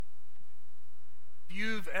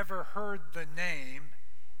You've ever heard the name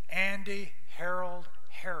Andy Harold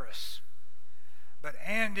Harris. But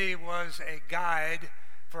Andy was a guide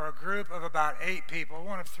for a group of about 8 people,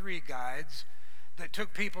 one of 3 guides, that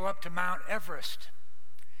took people up to Mount Everest.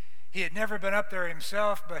 He had never been up there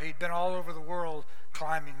himself, but he'd been all over the world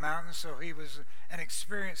climbing mountains, so he was an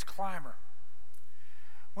experienced climber.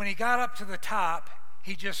 When he got up to the top,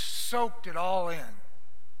 he just soaked it all in.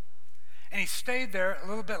 And he stayed there a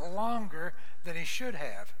little bit longer than he should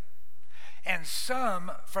have. And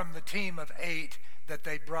some from the team of 8 that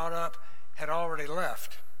they brought up had already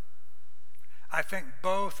left. I think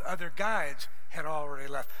both other guides had already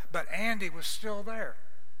left, but Andy was still there.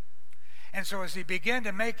 And so as he began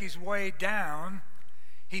to make his way down,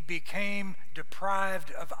 he became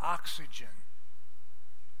deprived of oxygen.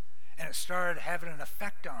 And it started having an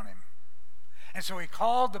effect on him. And so he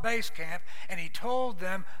called the base camp and he told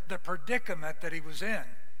them the predicament that he was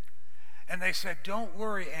in. And they said, "Don't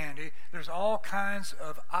worry, Andy. There's all kinds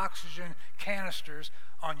of oxygen canisters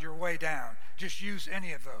on your way down. Just use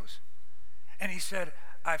any of those." And he said,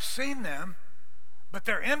 "I've seen them, but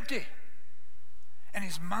they're empty." And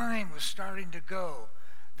his mind was starting to go.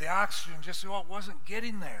 The oxygen just wasn't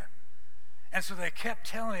getting there. And so they kept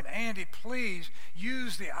telling him, "Andy, please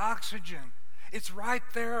use the oxygen. It's right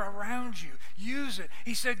there around you. Use it."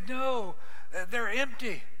 He said, "No, they're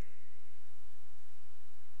empty."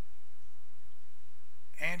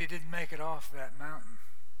 Andy didn't make it off that mountain.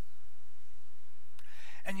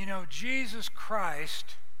 And you know, Jesus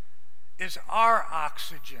Christ is our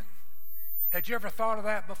oxygen. Had you ever thought of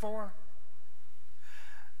that before?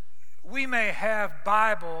 We may have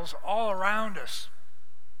Bibles all around us.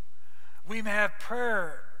 We may have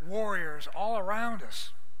prayer warriors all around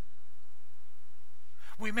us.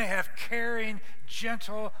 We may have caring,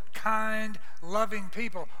 gentle, kind, loving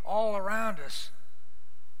people all around us.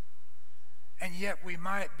 And yet we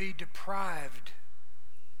might be deprived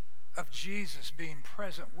of Jesus being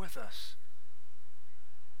present with us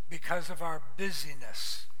because of our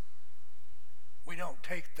busyness. We don't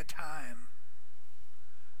take the time.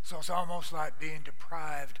 So it's almost like being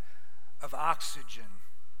deprived of oxygen.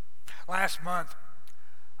 Last month,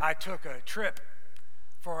 I took a trip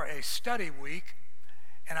for a study week,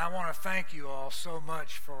 and I want to thank you all so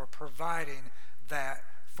much for providing that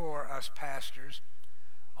for us pastors.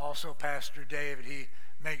 Also, Pastor David, he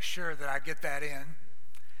makes sure that I get that in.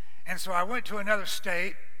 And so I went to another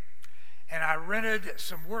state, and I rented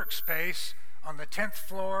some workspace on the 10th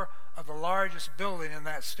floor of the largest building in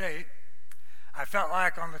that state. I felt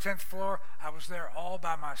like on the 10th floor, I was there all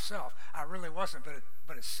by myself. I really wasn't, but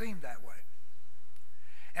it seemed that way.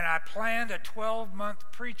 And I planned a 12-month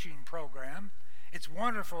preaching program. It's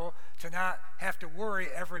wonderful to not have to worry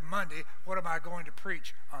every Monday, what am I going to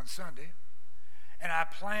preach on Sunday? And I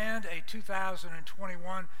planned a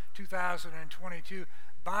 2021-2022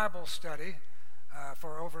 Bible study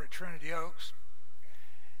for over at Trinity Oaks.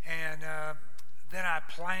 And then I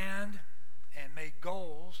planned and made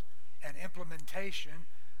goals and implementation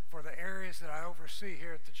for the areas that I oversee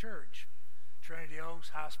here at the church. Trinity Oaks,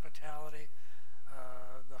 hospitality,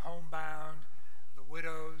 the homebound, the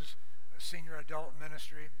widows, senior adult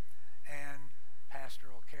ministry, and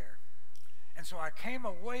pastoral care. And so I came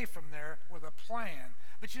away from there with a plan.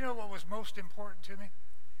 But you know what was most important to me?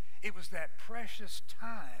 It was that precious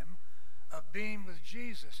time of being with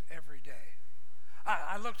Jesus every day.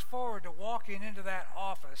 I looked forward to walking into that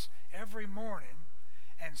office every morning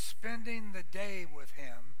and spending the day with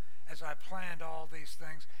him as I planned all these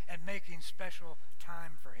things and making special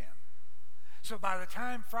time for him. So by the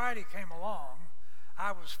time Friday came along,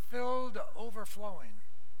 I was filled to overflowing.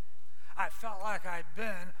 I felt like I'd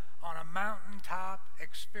been on a mountaintop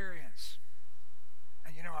experience.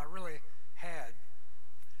 And you know, I really had.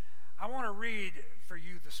 I want to read for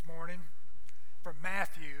you this morning from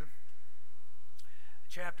Matthew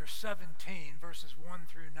chapter 17, verses 1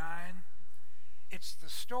 through 9. It's the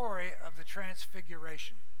story of the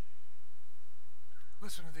Transfiguration.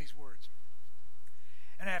 Listen to these words.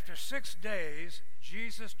 "And after 6 days,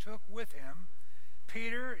 Jesus took with him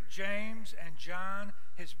Peter, James, and John,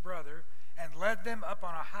 his brother, and led them up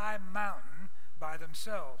on a high mountain by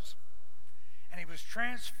themselves. And he was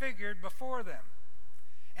transfigured before them,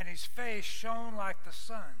 and his face shone like the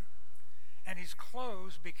sun, and his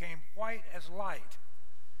clothes became white as light.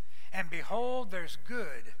 And behold, there's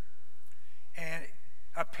good, and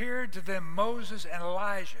appeared to them Moses and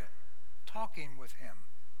Elijah talking with him.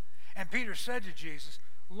 And Peter said to Jesus,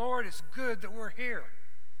 'Lord, it's good that we're here.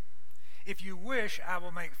 If you wish, I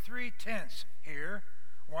will make 3 tents here,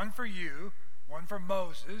 one for you, one for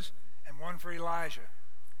Moses, and one for Elijah.'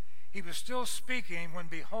 He was still speaking when,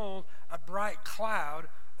 behold, a bright cloud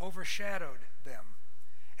overshadowed them.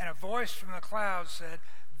 And a voice from the cloud said,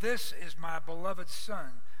 "This is my beloved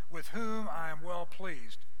Son, with whom I am well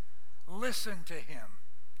pleased. Listen to him."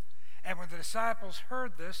 And when the disciples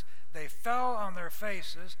heard this, they fell on their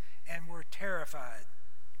faces and were terrified.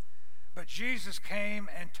 But Jesus came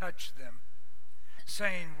and touched them,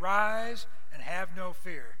 saying, "Rise and have no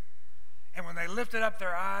fear." And when they lifted up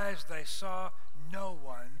their eyes, they saw no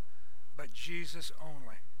one but Jesus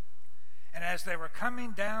only. And as they were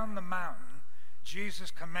coming down the mountain,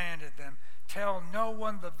 Jesus commanded them, "Tell no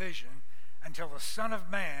one the vision until the Son of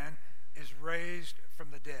Man is raised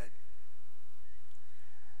from the dead."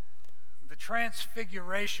 The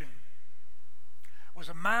Transfiguration was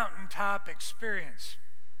a mountaintop experience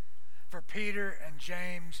for Peter and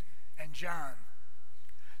James and John.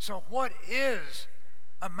 So what is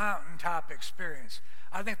a mountaintop experience?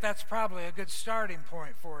 I think that's probably a good starting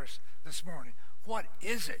point for us this morning. What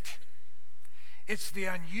is it? It's the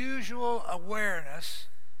unusual awareness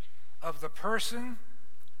of the person,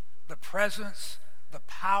 the presence, the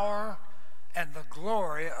power, and the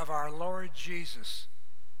glory of our Lord Jesus.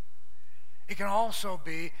 It can also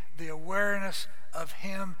be the awareness of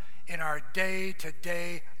him in our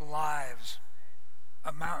day-to-day lives,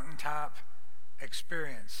 a mountaintop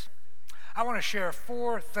experience. I want to share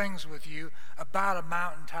 4 things with you about a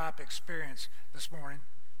mountaintop experience this morning.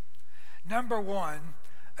 Number 1,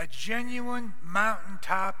 a genuine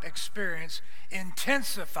mountaintop experience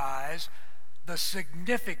intensifies the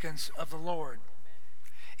significance of the Lord.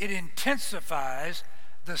 It intensifies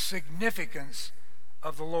the significance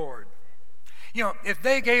of the Lord. You know, if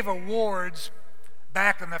they gave awards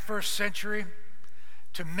back in the first century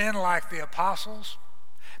to men like the apostles,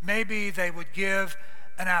 maybe they would give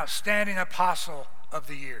an outstanding apostle of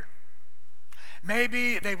the year.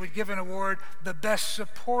 Maybe they would give an award, the best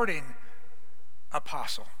supporting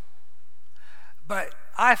apostle. But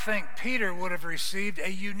I think Peter would have received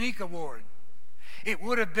a unique award. It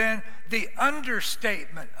would have been the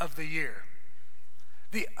understatement of the year.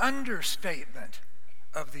 The understatement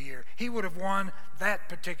of the year. He would have won that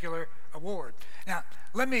particular award. Now,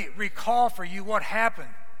 let me recall for you what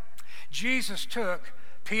happened. Jesus took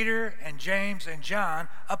Peter and James and John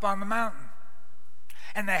up on the mountain.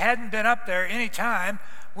 And they hadn't been up there any time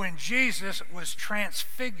when Jesus was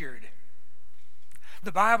transfigured.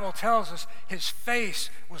 The Bible tells us his face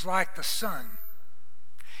was like the sun.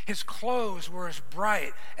 His clothes were as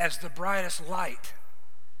bright as the brightest light.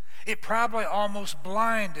 It probably almost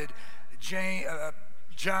blinded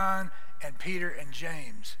John and Peter and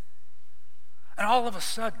James. And all of a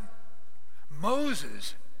sudden,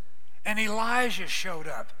 Moses and Elijah showed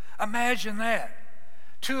up. Imagine that.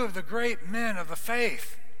 2 of the great men of the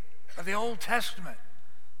faith of the Old Testament.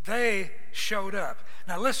 They showed up.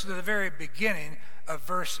 Now listen to the very beginning of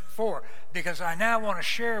verse 4, because I now want to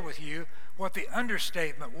share with you what the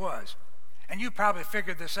understatement was. And you probably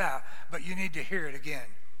figured this out, but you need to hear it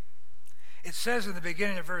again. It says in the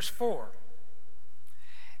beginning of verse 4,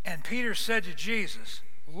 "And Peter said to Jesus,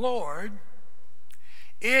 'Lord,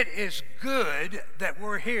 it is good that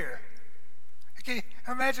we're here.'" Can you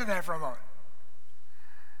imagine that for a moment?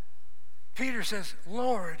 Peter says,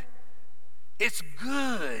 "Lord, it's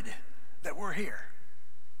good that we're here."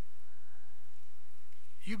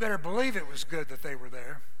 You better believe it was good that they were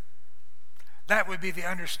there. That would be the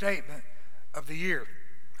understatement of the year.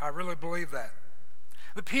 I really believe that.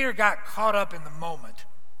 But Peter got caught up in the moment.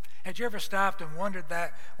 Had you ever stopped and wondered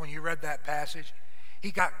that when you read that passage?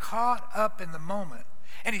 He got caught up in the moment.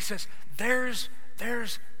 And he says, there's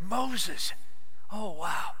Moses. Oh,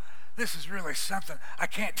 wow. This is really something. I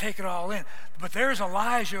can't take it all in. But there's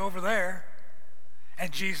Elijah over there.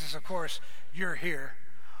 And Jesus, of course, you're here.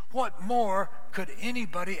 What more could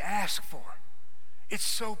anybody ask for? It's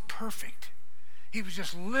so perfect. He was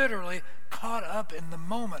just literally caught up in the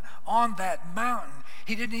moment on that mountain.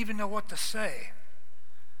 He didn't even know what to say.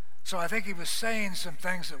 So I think he was saying some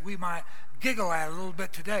things that we might giggle at a little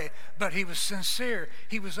bit today, but he was sincere,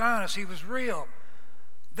 he was honest, he was real.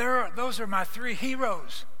 Those are my 3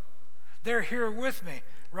 heroes. They're here with me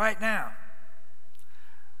right now.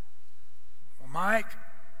 Well, Mike,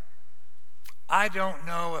 I don't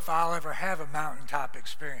know if I'll ever have a mountaintop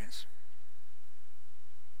experience.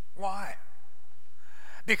 Why?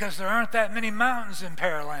 Because there aren't that many mountains in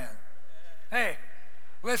Pearland. Hey,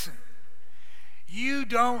 listen. You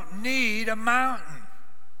don't need a mountain.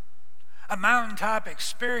 A mountaintop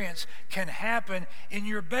experience can happen in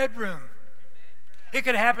your bedroom. It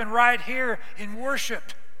could happen right here in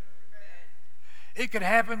worship. It can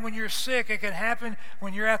happen when you're sick. It can happen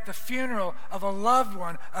when you're at the funeral of a loved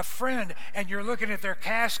one, a friend, and you're looking at their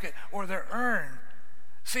casket or their urn.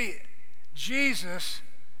 See, Jesus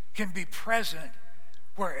can be present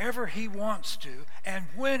wherever he wants to and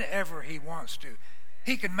whenever he wants to.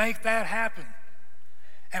 He can make that happen.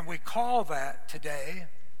 And we call that today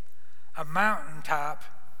a mountaintop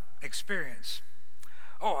experience.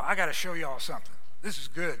 Oh, I got to show y'all something. This is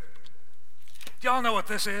good. Do y'all know what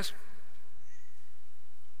this is?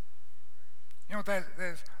 You know what that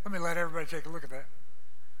is? Let me let everybody take a look at that.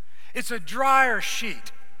 It's a dryer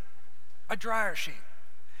sheet. A dryer sheet.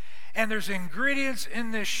 And there's ingredients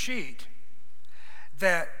in this sheet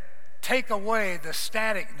that take away the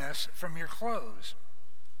staticness from your clothes.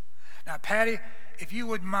 Now, Patty, if you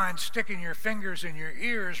wouldn't mind sticking your fingers in your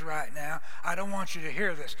ears right now, I don't want you to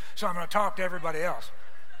hear this, so I'm going to talk to everybody else.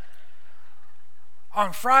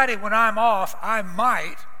 On Friday when I'm off, I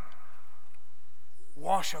might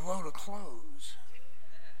wash a load of clothes.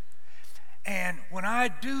 And when I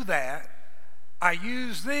do that, I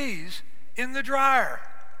use these in the dryer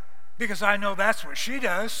because I know that's what she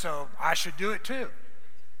does, so I should do it too.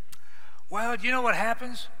 Well, do you know what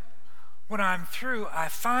happens? When I'm through, I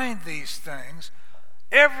find these things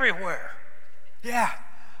everywhere. Yeah,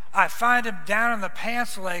 I find them down in the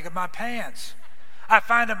pants leg of my pants. I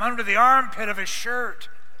find them under the armpit of his shirt.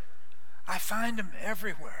 I find them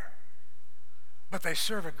everywhere. But they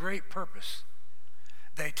serve a great purpose.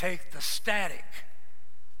 They take the static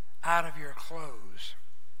out of your clothes.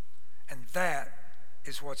 And that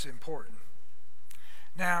is what's important.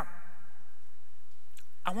 Now,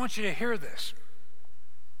 I want you to hear this.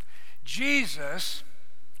 Jesus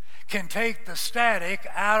can take the static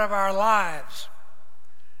out of our lives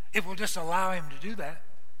if we'll just allow him to do that.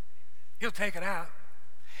 He'll take it out,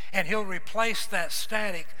 and he'll replace that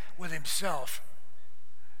static with himself.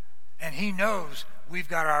 And he knows we've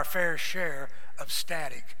got our fair share of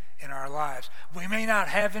static in our lives. We may not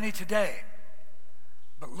have any today,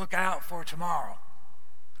 but look out for tomorrow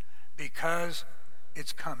because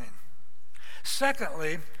it's coming.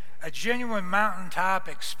 Secondly, a genuine mountaintop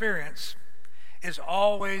experience is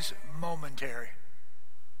always momentary.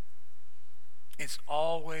 It's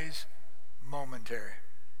always momentary.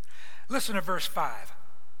 Listen to verse 5.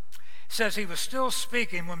 It says, he was still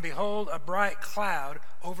speaking when, behold, a bright cloud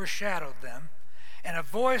overshadowed them, and a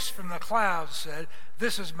voice from the cloud said,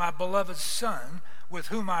 this is my beloved Son, with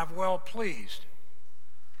whom I'm well pleased.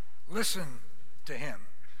 Listen to him.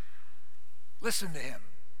 Listen to him.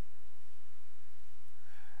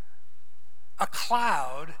 A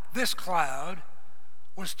cloud, this cloud,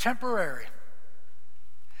 was temporary.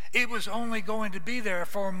 It was only going to be there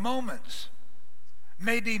for moments,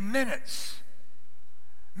 maybe minutes,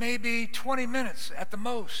 maybe 20 minutes at the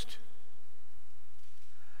most.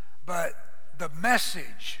 But the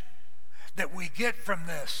message that we get from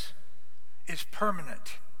this is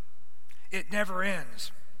permanent. It never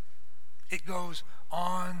ends. It goes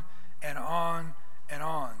on and on and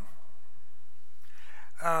on.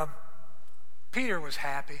 Peter was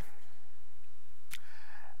happy.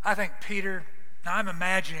 I think Peter, now I'm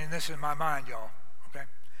imagining this in my mind, y'all, okay?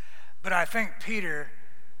 But I think Peter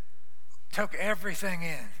took everything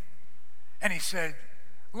in. And he said,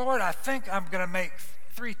 Lord, I think I'm going to make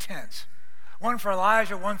 3 tents. One for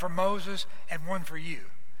Elijah, one for Moses, and one for you.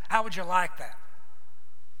 How would you like that?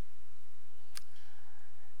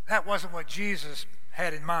 That wasn't what Jesus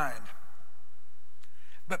had in mind.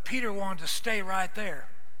 But Peter wanted to stay right there.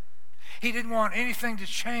 He didn't want anything to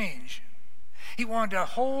change. He wanted to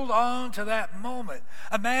hold on to that moment.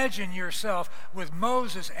 Imagine yourself with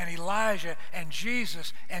Moses and Elijah and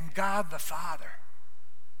Jesus and God the Father.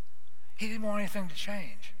 He didn't want anything to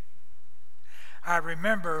change. I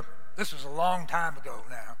remember, this was a long time ago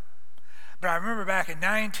now, but I remember back in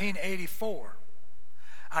 1984,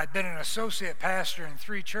 I'd been an associate pastor in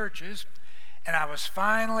 3 churches, and I was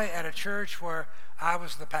finally at a church where I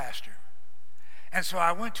was the pastor. And so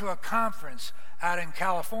I went to a conference out in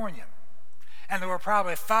California. And there were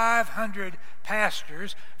probably 500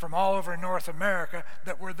 pastors from all over North America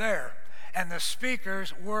that were there. And the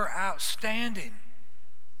speakers were outstanding.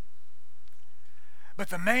 But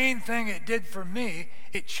the main thing it did for me,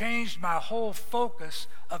 it changed my whole focus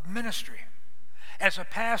of ministry. As a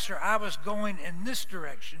pastor, I was going in this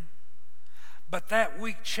direction, but that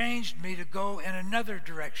week changed me to go in another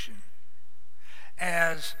direction.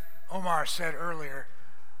 As Omar said earlier,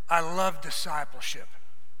 I love discipleship.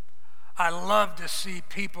 I love to see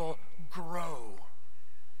people grow.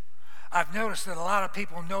 I've noticed that a lot of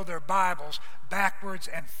people know their Bibles backwards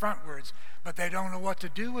and frontwards, but they don't know what to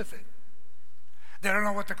do with it. They don't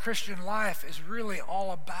know what the Christian life is really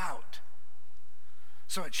all about.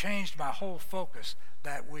 So it changed my whole focus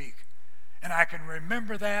that week. And I can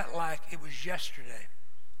remember that like it was yesterday.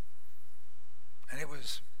 And it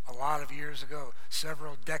was a lot of years ago,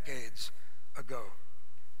 several decades ago.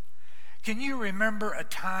 Can you remember a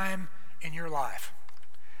time in your life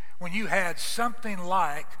when you had something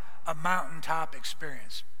like a mountaintop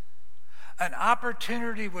experience? An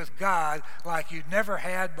opportunity with God like you'd never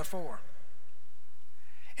had before.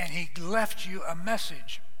 And he left you a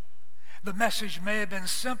message. The message may have been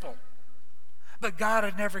simple, but God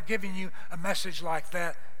had never given you a message like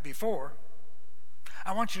that before.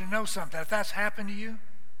 I want you to know something. If that's happened to you,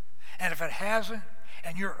 and if it hasn't,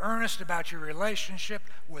 and you're earnest about your relationship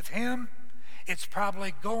with him, it's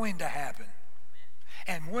probably going to happen.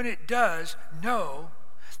 And when it does, know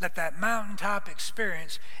that that mountaintop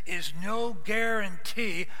experience is no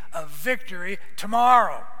guarantee of victory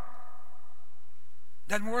tomorrow.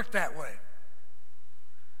 Doesn't work that way.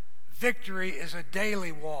 Victory is a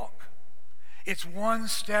daily walk. It's one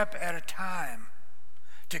step at a time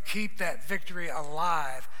to keep that victory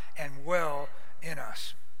alive and well in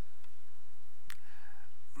us.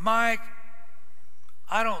 Mike,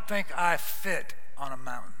 I don't think I fit on a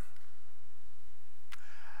mountain.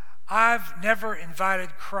 I've never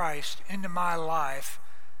invited Christ into my life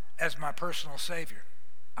as my personal Savior.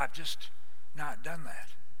 I've just not done that.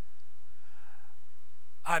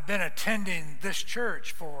 I've been attending this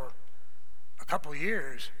church for a couple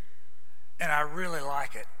years, and I really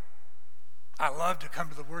like it. I love to come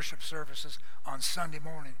to the worship services on Sunday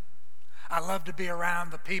morning. I love to be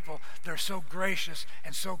around the people. They're so gracious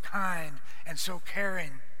and so kind and so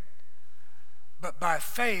caring. But by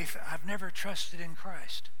faith, I've never trusted in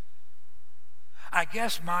Christ. I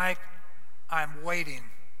guess, Mike, I'm waiting.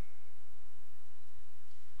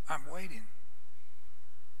 I'm waiting.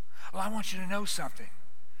 Well, I want you to know something.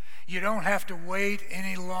 You don't have to wait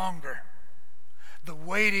any longer. The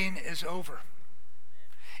waiting is over.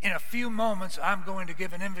 In a few moments, I'm going to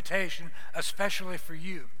give an invitation especially for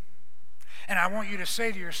you. And I want you to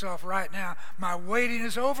say to yourself right now, my waiting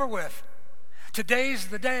is over with. Today's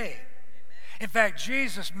the day. In fact,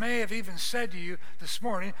 Jesus may have even said to you this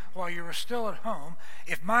morning while you were still at home,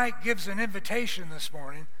 if Mike gives an invitation this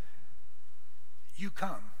morning, you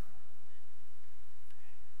come.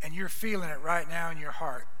 And you're feeling it right now in your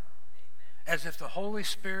heart. As if the Holy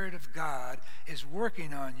Spirit of God is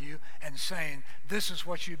working on you and saying, this is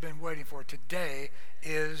what you've been waiting for. Today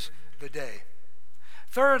is the day.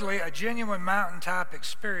 Thirdly, a genuine mountaintop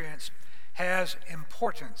experience has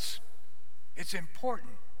importance. It's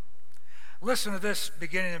important. Listen to this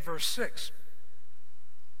beginning in verse 6.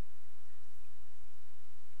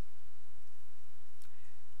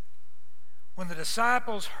 When the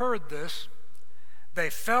disciples heard this, they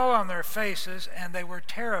fell on their faces and they were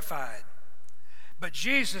terrified. But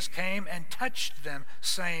Jesus came and touched them,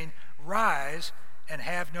 saying, "Rise and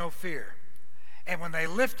have no fear." And when they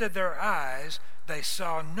lifted their eyes, they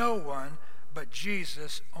saw no one but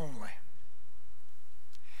Jesus only.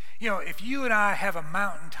 You know, if you and I have a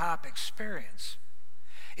mountaintop experience,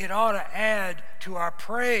 it ought to add to our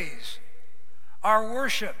praise, our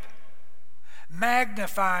worship,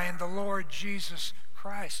 magnifying the Lord Jesus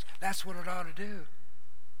Christ. That's what it ought to do.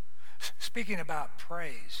 Speaking about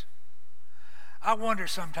praise, I wonder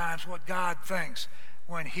sometimes what God thinks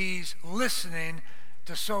when he's listening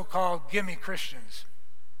to so-called gimme Christians.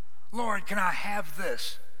 Lord, can I have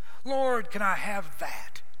this? Lord, can I have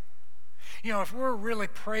that? You know, if we're really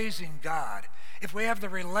praising God, if we have the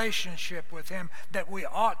relationship with him that we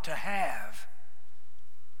ought to have,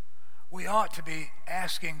 we ought to be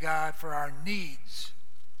asking God for our needs.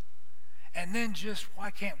 And then why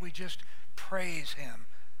can't we just praise him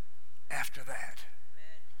after that?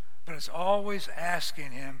 But it's always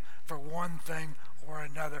asking him for one thing or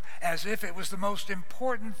another, as if it was the most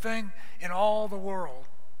important thing in all the world.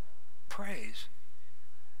 Praise.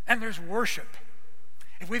 And there's worship.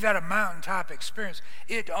 If we've had a mountaintop experience,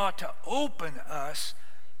 it ought to open us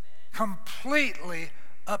completely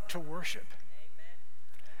up to worship.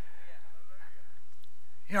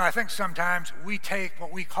 You know, I think sometimes we take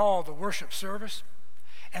what we call the worship service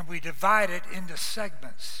and we divide it into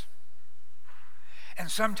segments. And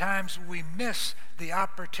sometimes we miss the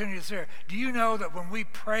opportunities there. Do you know that when we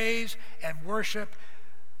praise and worship,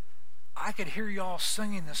 I could hear y'all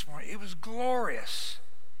singing this morning. It was glorious.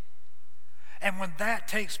 And when that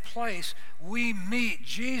takes place, we meet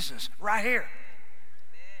Jesus right here.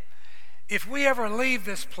 If we ever leave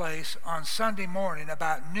this place on Sunday morning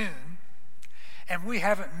about noon and we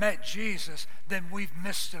haven't met Jesus, then we've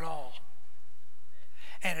missed it all.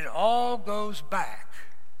 And it all goes back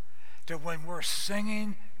to when we're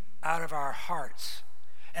singing out of our hearts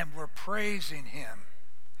and we're praising him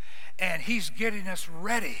And he's getting us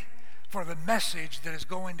ready for the message that is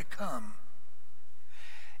going to come.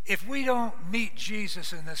 If we don't meet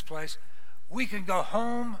Jesus in this place, we can go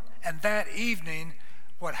home, and that evening,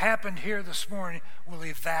 what happened here this morning will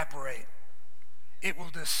evaporate. It will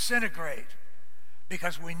disintegrate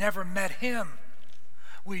because we never met him.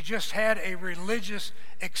 We just had a religious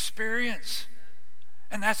experience,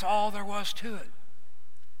 and that's all there was to it.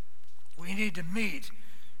 We need to meet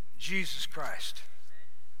Jesus Christ.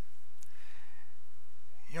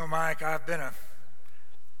 You know, Mike, I've been a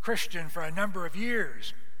Christian for a number of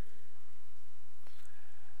years,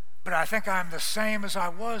 but I think I'm the same as I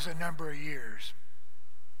was a number of years.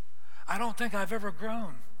 I don't think I've ever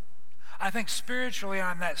grown. I think spiritually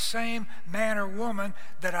I'm that same man or woman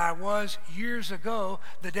that I was years ago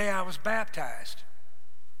the day I was baptized.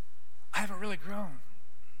 I haven't really grown.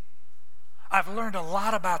 I've learned a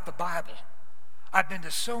lot about the Bible. I've been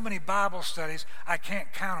to so many Bible studies, I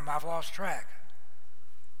can't count them. I've lost track.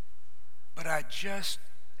 But I just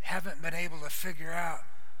haven't been able to figure out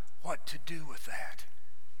what to do with that.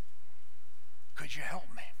 Could you help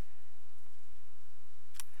me?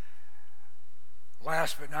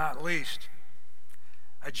 Last but not least,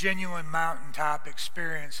 a genuine mountaintop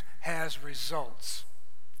experience has results.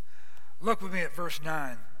 Look with me at verse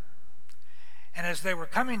 9. And as they were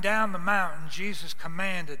coming down the mountain, Jesus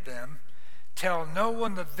commanded them, "Tell no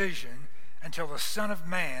one the vision until the Son of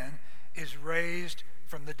Man is raised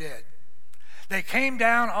from the dead." They came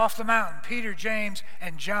down off the mountain, Peter, James,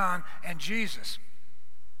 and John, and Jesus.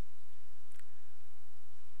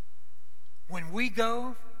 When we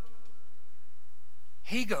go,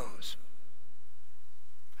 he goes.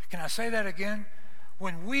 Can I say that again?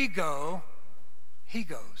 When we go, he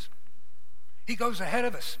goes. He goes ahead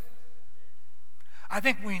of us. I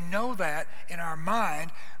think we know that in our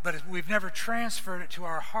mind, but we've never transferred it to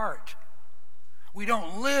our heart. We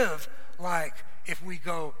don't live like if we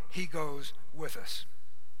go, he goes with us.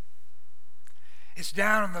 It's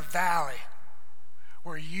down in the valley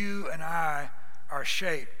where you and I are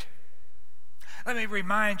shaped. Let me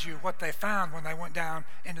remind you what they found when they went down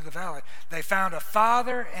into the valley. They found a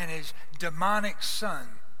father and his demonic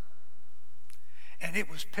son, and it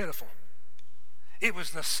was pitiful. It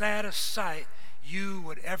was the saddest sight you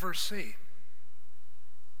would ever see.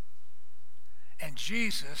 And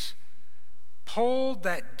Jesus pulled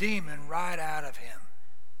that demon right out of him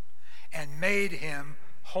and made him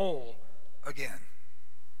whole again.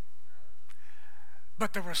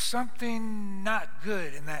 But there was something not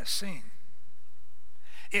good in that scene.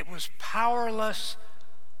 It was powerless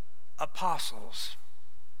apostles.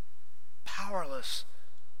 Powerless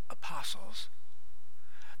apostles.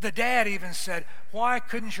 The dad even said, "Why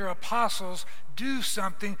couldn't your apostles do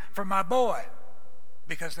something for my boy?"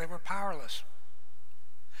 Because they were powerless.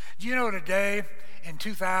 Do you know today, in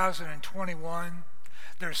 2021,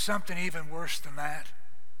 there's something even worse than that?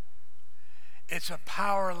 It's a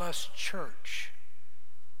powerless church.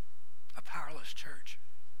 A powerless church.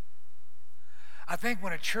 I think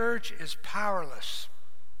when a church is powerless,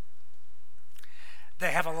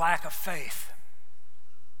 they have a lack of faith.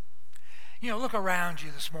 You know, look around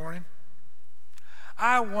you this morning.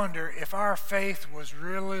 I wonder if our faith was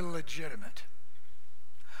really legitimate.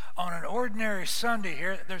 On an ordinary Sunday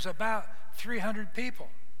here, there's about 300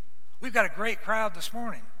 people. We've got a great crowd this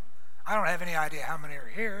morning. I don't have any idea how many are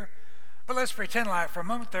here, but let's pretend like for a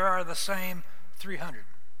moment there are the same 300.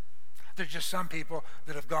 There's just some people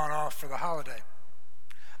that have gone off for the holiday.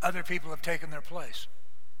 Other people have taken their place.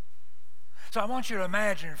 So I want you to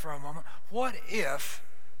imagine for a moment, what if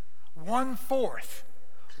 1/4,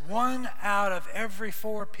 1 out of every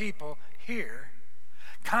 4 people here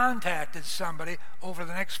contacted somebody over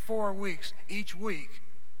the next 4 weeks, each week,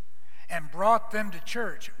 and brought them to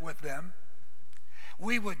church with them?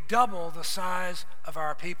 We would double the size of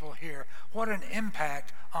our people here. What an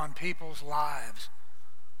impact on people's lives.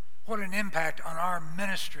 What an impact on our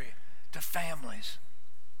ministry to families.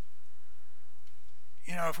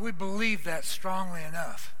 You know, if we believed that strongly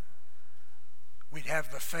enough, we'd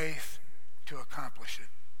have the faith to accomplish it.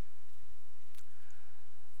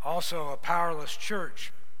 Also, a powerless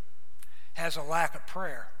church has a lack of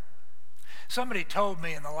prayer. Somebody told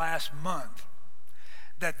me in the last month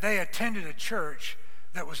that they attended a church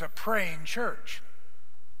that was a praying church.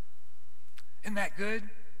 Isn't that good?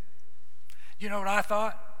 You know what I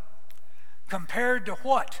thought? Compared to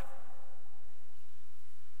what?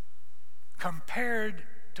 Compared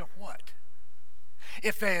to what?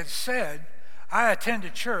 If they had said, I attend a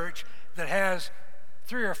church that has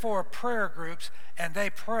 3 or 4 prayer groups and they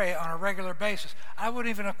pray on a regular basis, I wouldn't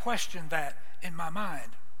even have questioned that in my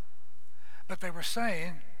mind. But they were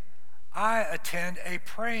saying, I attend a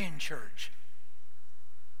praying church.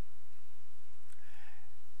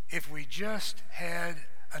 If we just had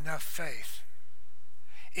enough faith,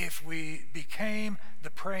 if we became the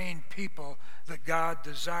praying people that God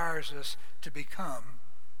desires us to become,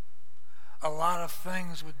 a lot of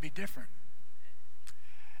things would be different.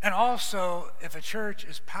 And also, if a church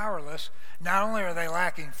is powerless, not only are they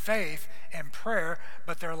lacking faith and prayer,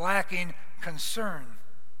 but they're lacking concern.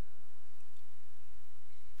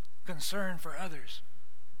 Concern for others.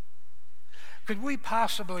 Could we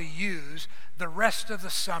possibly use the rest of the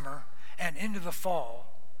summer and into the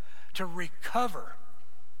fall to recover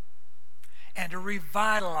and to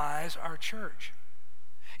revitalize our church?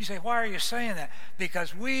 You say, why are you saying that?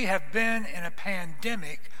 Because we have been in a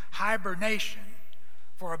pandemic hibernation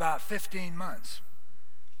for about 15 months.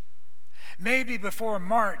 Maybe before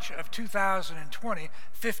March of 2020,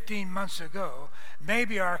 15 months ago,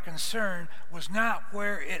 maybe our concern was not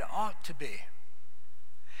where it ought to be.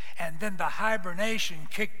 And then the hibernation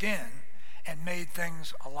kicked in and made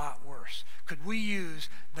things a lot worse. Could we use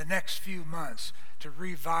the next few months to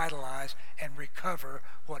revitalize and recover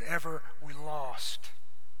whatever we lost?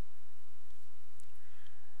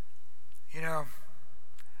 You know,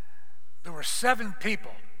 there were 7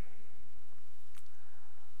 people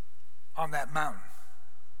on that mountain.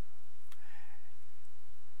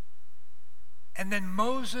 And then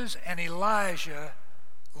Moses and Elijah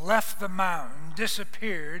left the mountain,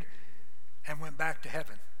 disappeared, and went back to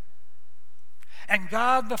heaven. And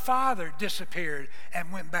God the Father disappeared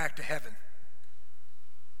and went back to heaven.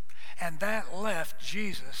 And that left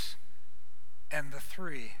Jesus and the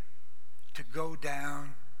 3 to go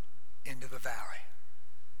down into the valley.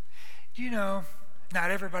 Do you know,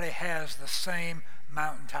 not everybody has the same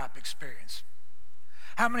mountaintop experience.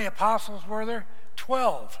 How many apostles were there?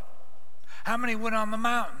 12. How many went on the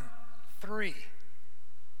mountain? 3.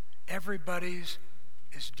 Everybody's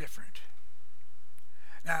is different.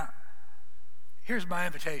 Now, here's my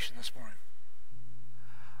invitation this morning.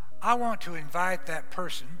 I want to invite that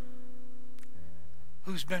person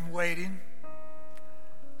who's been waiting,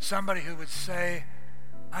 somebody who would say,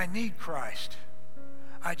 I need Christ.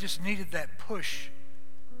 I just needed that push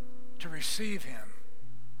to receive him.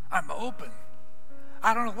 I'm open.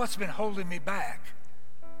 I don't know what's been holding me back.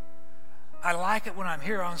 I like it when I'm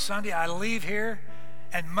here on Sunday. I leave here,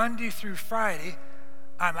 and Monday through Friday,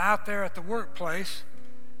 I'm out there at the workplace,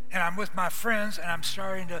 and I'm with my friends, and I'm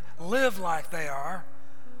starting to live like they are.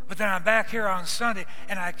 But then I'm back here on Sunday,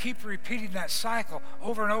 and I keep repeating that cycle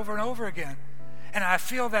over and over and over again. And I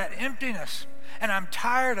feel that emptiness, and I'm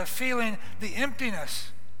tired of feeling the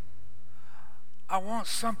emptiness. I want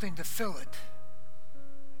something to fill it.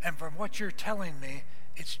 And from what you're telling me,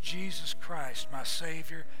 it's Jesus Christ, my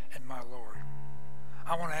Savior and my Lord.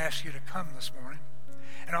 I want to ask you to come this morning.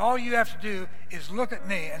 And all you have to do is look at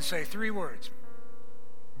me and say 3 words.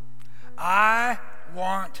 I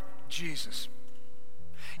want Jesus.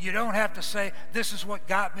 You don't have to say, this is what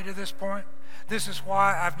got me to this point. This is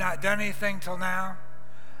why I've not done anything till now.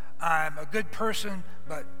 I'm a good person,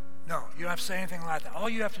 but no, you don't have to say anything like that. All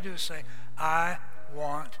you have to do is say, I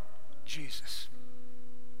want Jesus.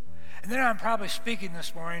 And then I'm probably speaking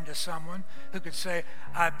this morning to someone who could say,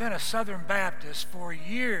 I've been a Southern Baptist for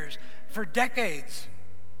years, for decades,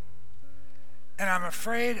 and I'm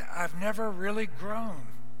afraid I've never really grown.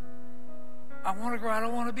 I want to grow. I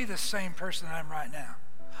don't want to be the same person I am right now.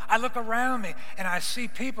 I look around me and I see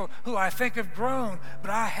people who I think have grown, but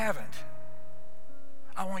I haven't.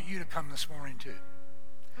 I want you to come this morning too.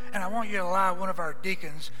 And I want you to allow one of our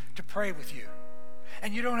deacons to pray with you.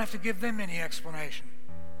 And you don't have to give them any explanation.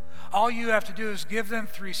 All you have to do is give them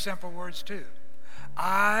 3 simple words too.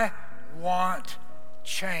 I want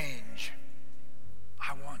change.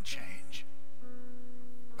 I want change.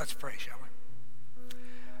 Let's pray, shall we?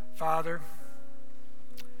 Father,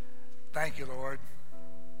 thank you, Lord,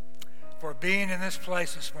 for being in this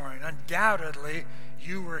place this morning. Undoubtedly,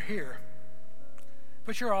 you were here,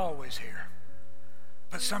 but you're always here.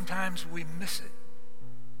 But sometimes we miss it.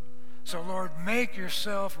 So, Lord, make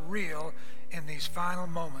yourself real in these final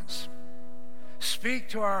moments. Speak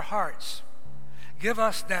to our hearts. Give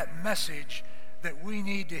us that message that we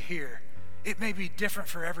need to hear. It may be different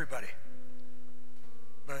for everybody,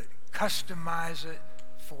 but customize it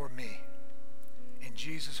for me. In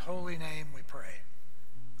Jesus' holy name we pray.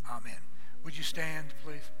 Amen. Would you stand,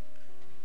 please?